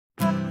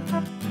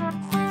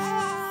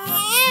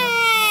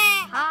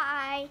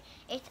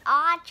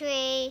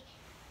Audrey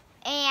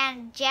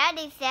and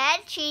Jennie said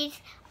she's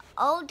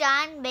all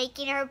done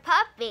making her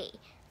puppy.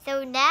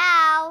 So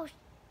now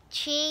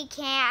she's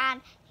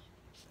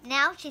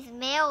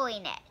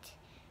mailing it.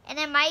 And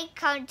it might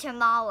come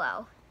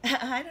tomorrow.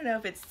 I don't know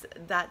if it's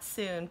that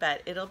soon,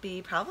 but it'll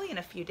be probably in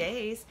a few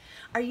days.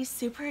 Are you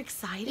super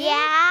excited?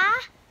 Yeah,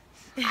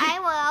 I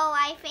will.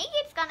 I think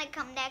it's gonna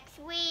come next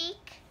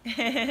week.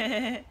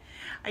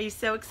 Are you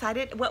so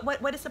excited?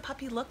 What does the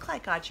puppy look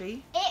like,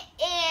 Audrey? It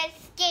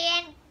is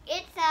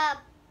it's a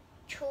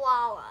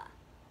Chihuahua.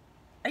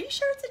 Are you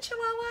sure it's a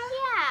Chihuahua?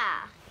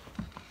 Yeah.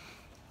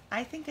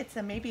 I think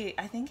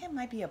it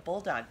might be a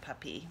bulldog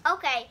puppy.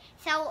 Okay,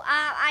 so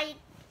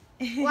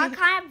what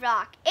kind of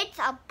dog? It's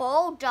a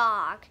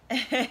bulldog.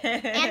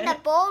 And the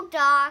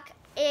bulldog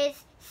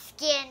is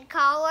skin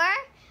color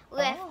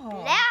with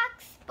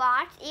black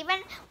spots.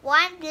 Even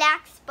one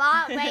black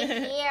spot right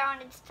here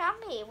on its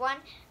tummy.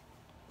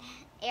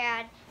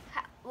 And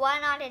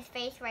one on his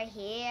face right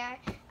here.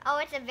 Oh,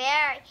 it's a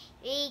very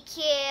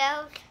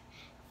cute.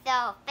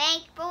 So,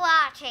 thanks for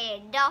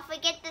watching. Don't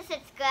forget to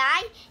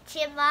subscribe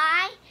to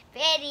my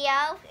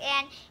videos.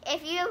 And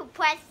if you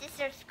press the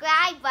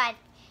subscribe button,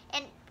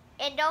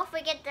 and don't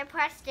forget to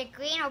press the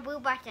green or blue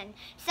button.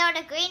 So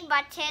the green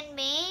button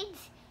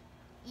means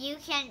you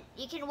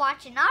can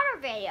watch another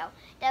video.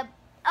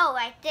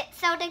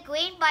 So the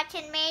green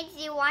button means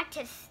you want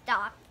to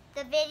stop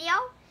the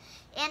video,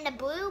 and the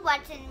blue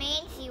button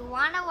means you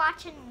want to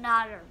watch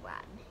another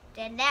one,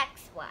 the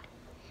next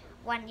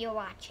one you're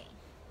watching.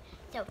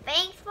 So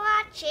thanks for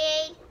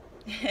watching.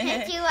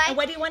 And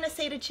what do you want to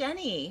say to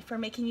Jennie for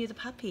making you the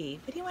puppy?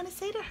 What do you want to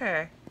say to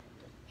her?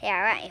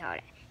 Here, let me hold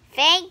it.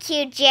 Thank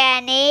you,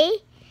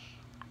 Jennie.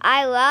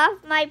 I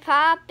love my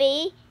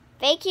puppy.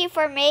 Thank you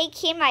for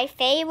making my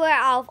favorite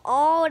of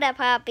all the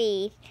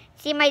puppies.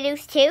 See my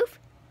loose tooth?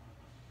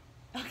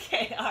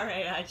 Okay, all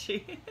right,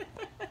 Audrey.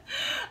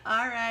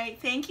 All right,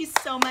 thank you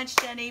so much,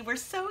 Jennie. We're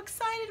so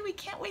excited. We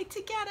can't wait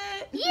to get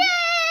it.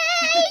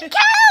 Yay! Cowbell!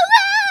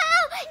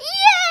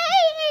 Yay!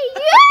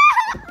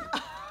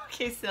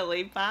 Okay,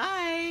 silly.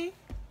 Bye.